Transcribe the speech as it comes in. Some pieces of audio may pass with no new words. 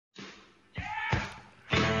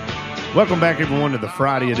Welcome back, everyone, to the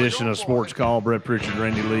Friday edition of Sports Call. Brett Pritchard,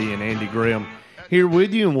 Randy Lee, and Andy Graham here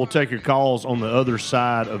with you, and we'll take your calls on the other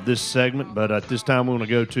side of this segment. But at this time, we want to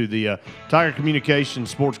go to the Tiger Communications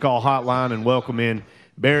Sports Call hotline and welcome in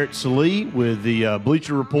Barrett Sallee with the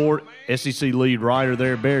Bleacher Report, SEC lead writer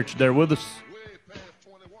there. Barrett, you there with us?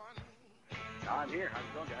 I'm here. How's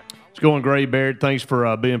it going, guys? It's going great, Barrett. Thanks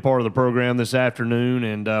for being part of the program this afternoon,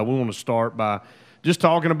 and we want to start by just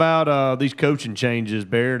talking about these coaching changes,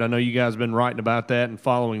 Barrett. I know you guys have been writing about that and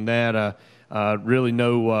following that. Really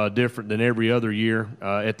no different than every other year.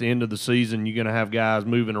 At the end of the season, you're going to have guys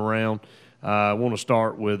moving around. I want to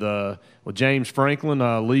start with James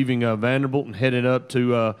Franklin leaving Vanderbilt and heading up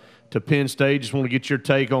to Penn State. Just want to get your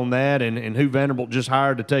take on that and who Vanderbilt just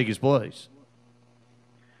hired to take his place.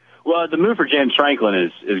 Well, the move for James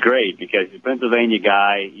Franklin is great because he's a Pennsylvania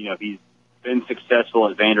guy. You know, he's been successful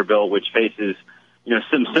at Vanderbilt, which faces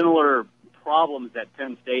some similar problems that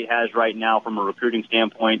Penn State has right now from a recruiting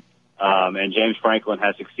standpoint. And James Franklin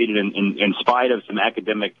has succeeded in spite of some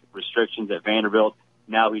academic restrictions at Vanderbilt.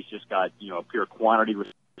 Now he's just got, a pure quantity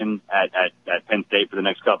restriction at Penn State for the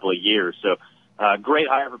next couple of years. So, great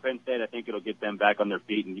hire for Penn State. I think it'll get them back on their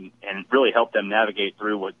feet and really help them navigate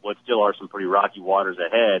through what still are some pretty rocky waters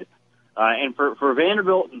ahead. And for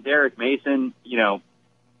Vanderbilt and Derek Mason,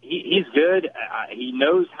 he's good. He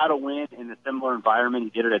knows how to win in a similar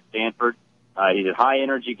environment. He did it at Stanford. He's a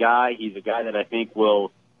high-energy guy. He's a guy that I think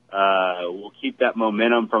will keep that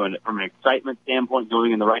momentum from an excitement standpoint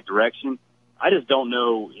going in the right direction. I just don't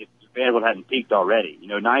know if Vanderbilt hadn't peaked already.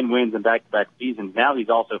 9 wins in back-to-back seasons. Now he's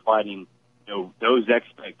also fighting those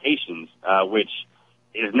expectations, which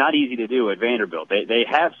is not easy to do at Vanderbilt. They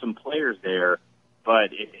have some players there, but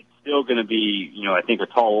it's still going to be, I think, a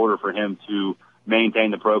tall order for him to maintain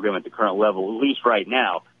the program at the current level, at least right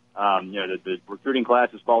now. The recruiting class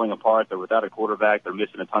is falling apart. They're without a quarterback. They're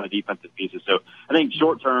missing a ton of defensive pieces. So I think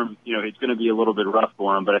short term, it's going to be a little bit rough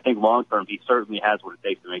for him, but I think long term, he certainly has what it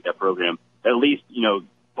takes to make that program at least,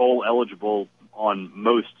 bowl eligible on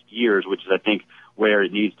most years, which is, I think, where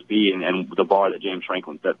it needs to be and the bar that James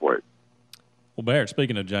Franklin set for it. Well, Barrett,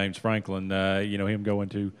 speaking of James Franklin, him going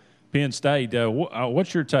to Penn State,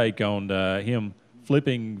 what's your take on him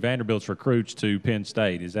flipping Vanderbilt's recruits to Penn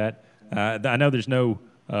State? Is that I know there's no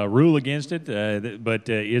rule against it, but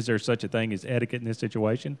is there such a thing as etiquette in this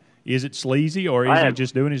situation? Is it sleazy, or is he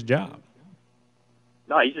just doing his job?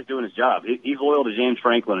 No, he's just doing his job. He's loyal to James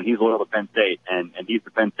Franklin, and he's loyal to Penn State, and he's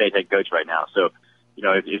the Penn State head coach right now. So,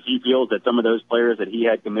 if he feels that some of those players that he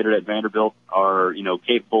had committed at Vanderbilt are,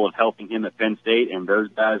 capable of helping him at Penn State, and those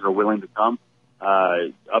guys are willing to come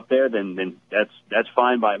up there, then that's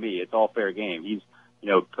fine by me. It's all fair game. He's,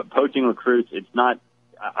 poaching recruits. It's not.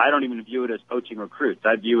 I don't even view it as poaching recruits.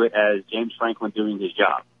 I view it as James Franklin doing his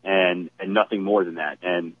job and nothing more than that.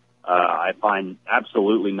 And I find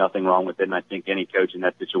absolutely nothing wrong with it. And I think any coach in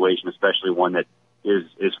that situation, especially one that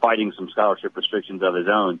is fighting some scholarship restrictions of his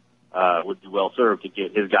own, would be well served to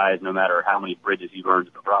get his guys, no matter how many bridges he burns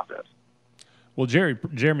in the process. Well,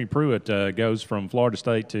 Jeremy Pruitt goes from Florida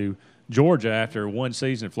State to Georgia after one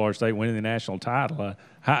season at Florida State, winning the national title.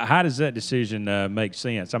 How does that decision make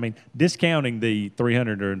sense? I mean, discounting the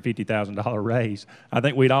 $350,000 raise, I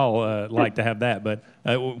think we'd all like to have that. But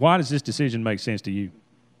why does this decision make sense to you?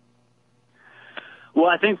 Well,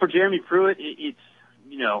 I think for Jeremy Pruitt, it's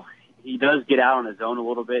he does get out on his own a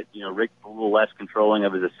little bit. Rick's a little less controlling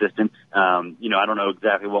of his assistants. I don't know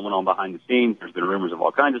exactly what went on behind the scenes. There's been rumors of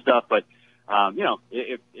all kinds of stuff, but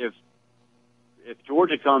if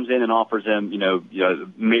Georgia comes in and offers him,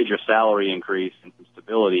 major salary increase and some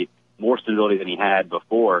stability, more stability than he had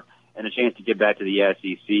before, and a chance to get back to the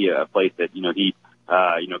SEC, a place that, he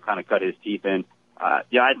kind of cut his teeth in.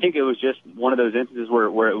 I think it was just one of those instances where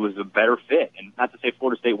it was a better fit. And not to say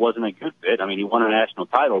Florida State wasn't a good fit. I mean, he won a national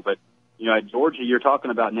title, but, at Georgia, you're talking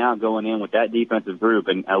about now going in with that defensive group,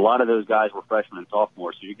 and a lot of those guys were freshmen and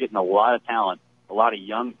sophomores. So you're getting a lot of talent, a lot of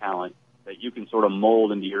young talent that you can sort of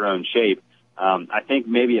mold into your own shape. I think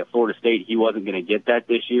maybe at Florida State he wasn't going to get that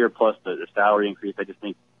this year, plus the salary increase. I just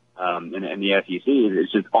think in the SEC,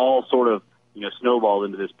 it's just all sort of snowballed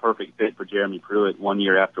into this perfect fit for Jeremy Pruitt 1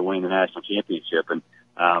 year after winning the national championship. And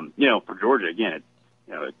for Georgia, again,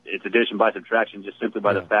 it's addition by subtraction, just simply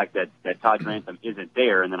by the fact that Todd Grantham isn't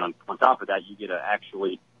there, and then on top of that, you get a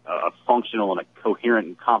functional and a coherent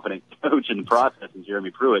and competent coach in the process in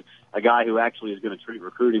Jeremy Pruitt, a guy who actually is going to treat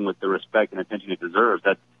recruiting with the respect and attention it deserves.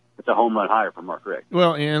 It's a home run hire for Mark Richt.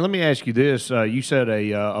 Well, and let me ask you this. You said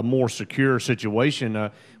a more secure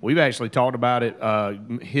situation. We've actually talked about it,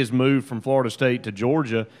 his move from Florida State to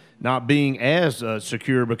Georgia. not being as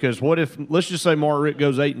secure. Because what if, let's just say Mark Richt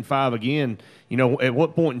goes 8-5 again? You know, at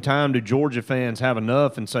what point in time do Georgia fans have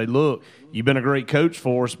enough and say, look, you've been a great coach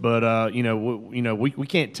for us, but we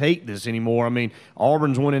can't take this anymore. I mean,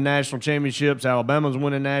 Auburn's winning national championships, Alabama's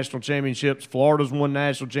winning national championships, Florida's won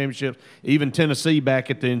national championships, even Tennessee back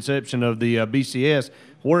at the inception of the BCS.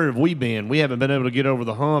 Where have we been? We haven't been able to get over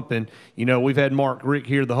the hump, and we've had Mark Richt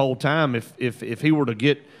here the whole time. If he were to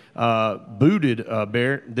get booted,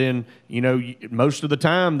 Barrett, then most of the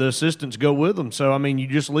time the assistants go with them. So I mean, you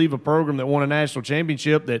just leave a program that won a national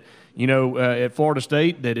championship that at Florida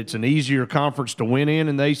State, that it's an easier conference to win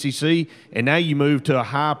in the ACC, and now you move to a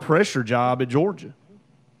high pressure job at Georgia.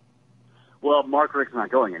 Well, Mark Richt's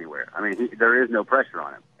not going anywhere. I mean, there is no pressure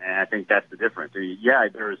on him, and I think that's the difference. Yeah,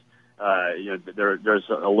 there's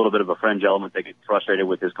a little bit of a fringe element that gets frustrated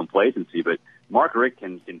with his complacency, but Mark Richt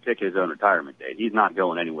can pick his own retirement date. He's not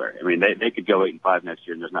going anywhere. I mean, they could go 8-5 next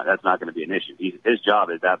year, and that's not going to be an issue. His job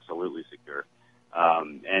is absolutely secure.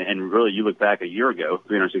 And really, you look back a year ago,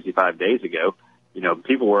 365 days ago,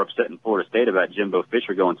 people were upset in Florida State about Jimbo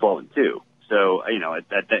Fisher going 12-2. So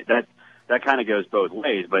that kind of goes both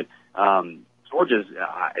ways. But Georgia's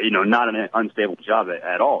not an unstable job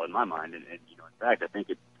at all in my mind. And in fact, I think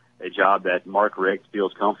it's a job that Mark Richt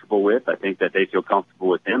feels comfortable with. I think that they feel comfortable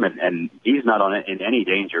with him, and he's not in any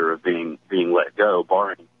danger of being let go,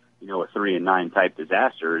 barring a 3-9 type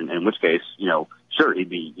disaster. In which case, sure, he'd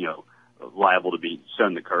be liable to be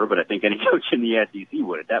shown the curve. But I think any coach in the SEC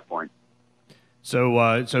would at that point.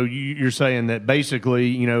 So you're saying that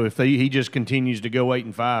basically, if he just continues to go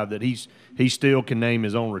 8-5, that he still can name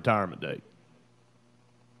his own retirement date.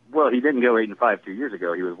 Well, he didn't go 8-5 2 years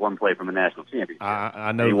ago. He was one play from a national championship.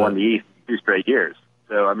 I know he won the East 2 straight years.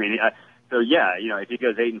 So I mean, if he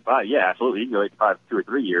goes 8-5, yeah, absolutely, he can go 8-5 2 or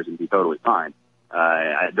 3 years and be totally fine.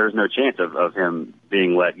 There's no chance of him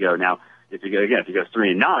being let go. Now, if he goes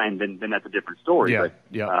 3-9, then that's a different story. Yeah, but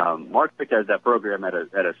yeah. Mark Richt has that program at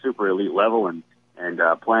a super elite level and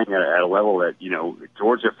playing at a level that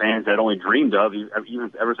Georgia fans had only dreamed of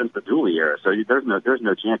even ever since the Dooley era. So there's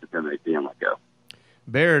no chance of him being let go.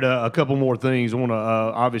 Barrett, a couple more things. I want to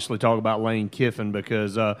obviously talk about Lane Kiffin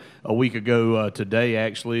because a week ago today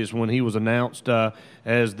actually is when he was announced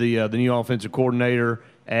as the new offensive coordinator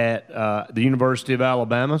at the University of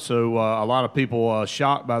Alabama. So a lot of people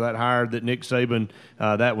shocked by that hire that Nick Saban,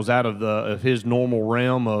 that was out of his normal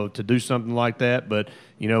realm to do something like that. But,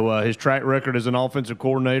 his track record as an offensive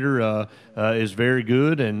coordinator is very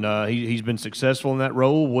good, and he's been successful in that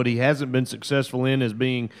role. What he hasn't been successful in is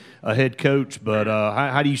being a head coach. But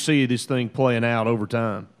how do you see this thing playing out over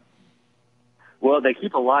time? Well, they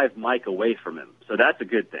keep a live mic away from him, so that's a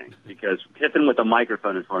good thing because Kiffin with a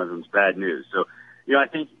microphone in front of him is bad news. So, I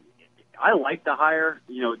think I like the hire.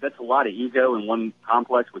 That's a lot of ego in one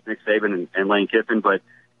complex with Nick Saban and Lane Kiffin, but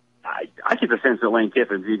I get the sense that Lane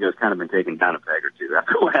Kiffin's ego has kind of been taken down a peg or two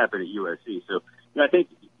after what happened at USC. So, I think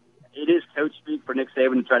it is coach speak for Nick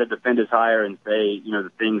Saban to try to defend his hire and say,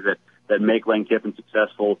 the things that make Lane Kiffin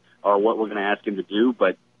successful are what we're going to ask him to do.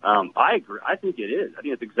 But I agree. I think it is. I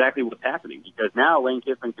think it's exactly what's happening because now Lane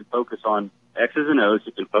Kiffin can focus on X's and O's.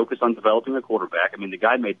 He can focus on developing a quarterback. I mean, the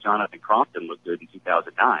guy made Jonathan Crompton look good in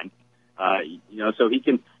 2009. So he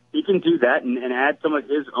can do that and add some of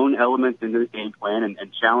his own elements into the game plan and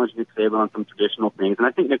challenge Nick Saban on some traditional things. And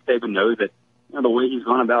I think Nick Saban knows that the way he's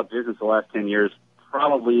gone about business the last 10 years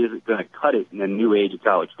probably isn't going to cut it in the new age of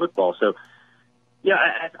college football. So, yeah,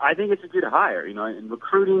 I think it's a good hire. In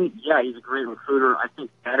recruiting, yeah, he's a great recruiter. I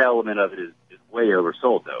think that element of it is way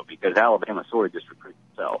oversold, though, because Alabama sort of just recruits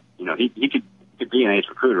himself. He could be an ace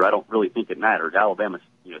recruiter. I don't really think it matters. Alabama's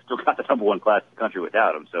still got the number one class in the country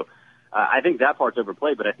without him. So I think that part's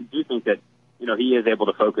overplayed, but I do think that he is able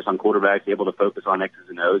to focus on quarterbacks, able to focus on X's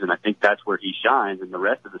and O's, and I think that's where he shines. And the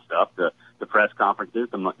rest of the stuff, the press conferences,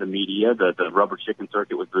 the media, the rubber chicken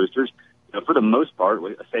circuit with boosters, for the most part,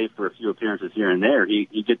 save for a few appearances here and there,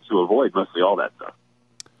 he gets to avoid mostly all that stuff.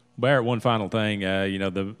 Barrett, one final thing.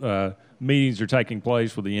 The meetings are taking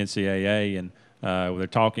place with the NCAA, and they're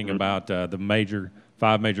talking about the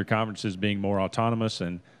 5 major conferences being more autonomous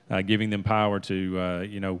and giving them power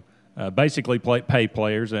to, basically pay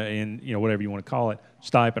players and whatever you want to call it,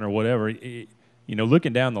 stipend or whatever.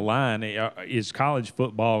 Looking down the line, is college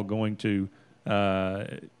football going to?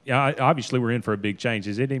 Obviously, we're in for a big change.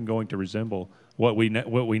 Is it even going to resemble what we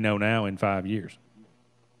know now in 5 years?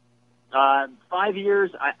 5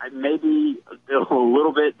 years, maybe a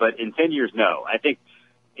little bit, but in 10 years, no. I think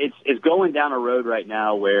it's going down a road right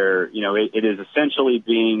now where it is essentially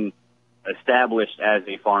being established as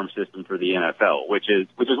a farm system for the NFL, which is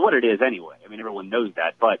what it is anyway. I mean, everyone knows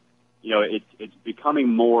that, but it's becoming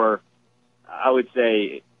more, I would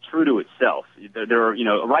say, true to itself. There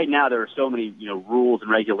are, right now there are so many, rules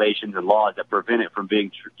and regulations and laws that prevent it from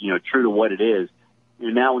being, true to what it is.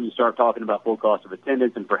 Now when you start talking about full cost of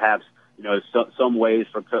attendance and perhaps, some ways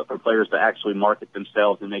for players to actually market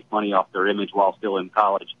themselves and make money off their image while still in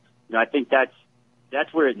college, I think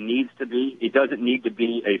that's where it needs to be. It doesn't need to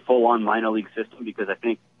be a full-on minor league system because I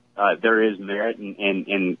think there is merit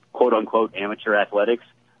in quote-unquote amateur athletics.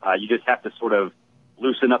 You just have to sort of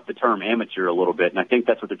loosen up the term amateur a little bit, and I think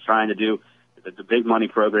that's what they're trying to do. The big money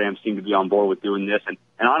programs seem to be on board with doing this, and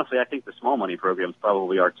honestly, I think the small money programs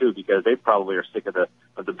probably are too because they probably are sick of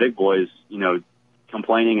the big boys,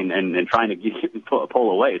 complaining and trying to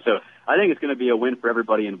pull away. So I think it's going to be a win for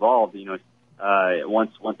everybody involved.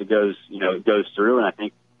 Once it goes through, and I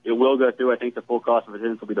think it will go through. I think the full cost of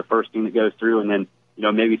attendance will be the first thing that goes through, and then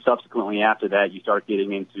maybe subsequently after that, you start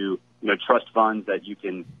getting into trust funds that you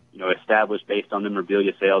can establish based on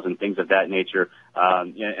memorabilia sales and things of that nature.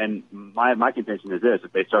 And my contention is this: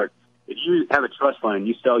 if you have a trust fund and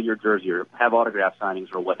you sell your jersey or have autograph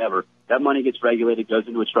signings or whatever, that money gets regulated, goes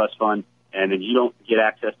into a trust fund, and then you don't get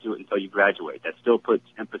access to it until you graduate. That still puts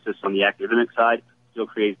emphasis on the academic side, still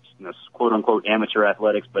creates quote unquote amateur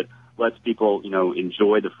athletics, but lets people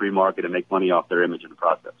enjoy the free market and make money off their image in the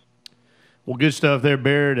process. Well, good stuff there,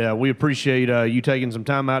 Barrett. We appreciate you taking some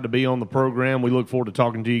time out to be on the program. We look forward to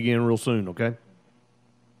talking to you again real soon, okay?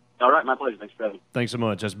 All right, my pleasure. Thanks for having me. Thanks so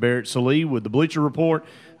much. That's Barrett Sallee with the Bleacher Report.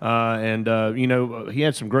 He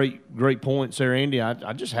had some great points there, Andy.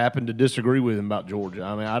 I just happen to disagree with him about Georgia.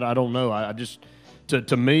 I mean, I don't know. I just,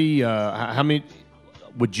 to me, how many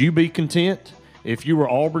 – would you be content if you were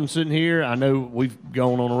Auburn sitting here? I know we've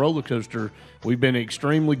gone on a roller coaster. We've been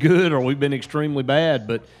extremely good or we've been extremely bad,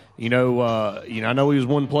 but – I know he was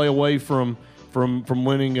one play away from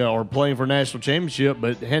winning or playing for a national championship,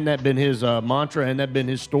 but hadn't that been his mantra? Hadn't that been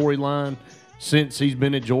his storyline since he's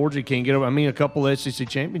been at Georgia? He can't get over. I mean, a couple of SEC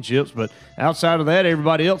championships, but outside of that,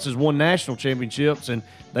 everybody else has won national championships, and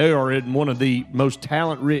they are in one of the most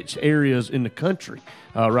talent-rich areas in the country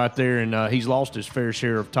right there, and he's lost his fair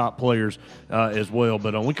share of top players as well.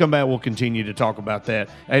 But when we come back, we'll continue to talk about that.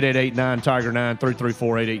 888-9-TIGER-9,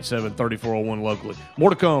 334-887-3401 locally. More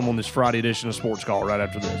to come on this Friday edition of Sports Call right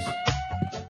after this.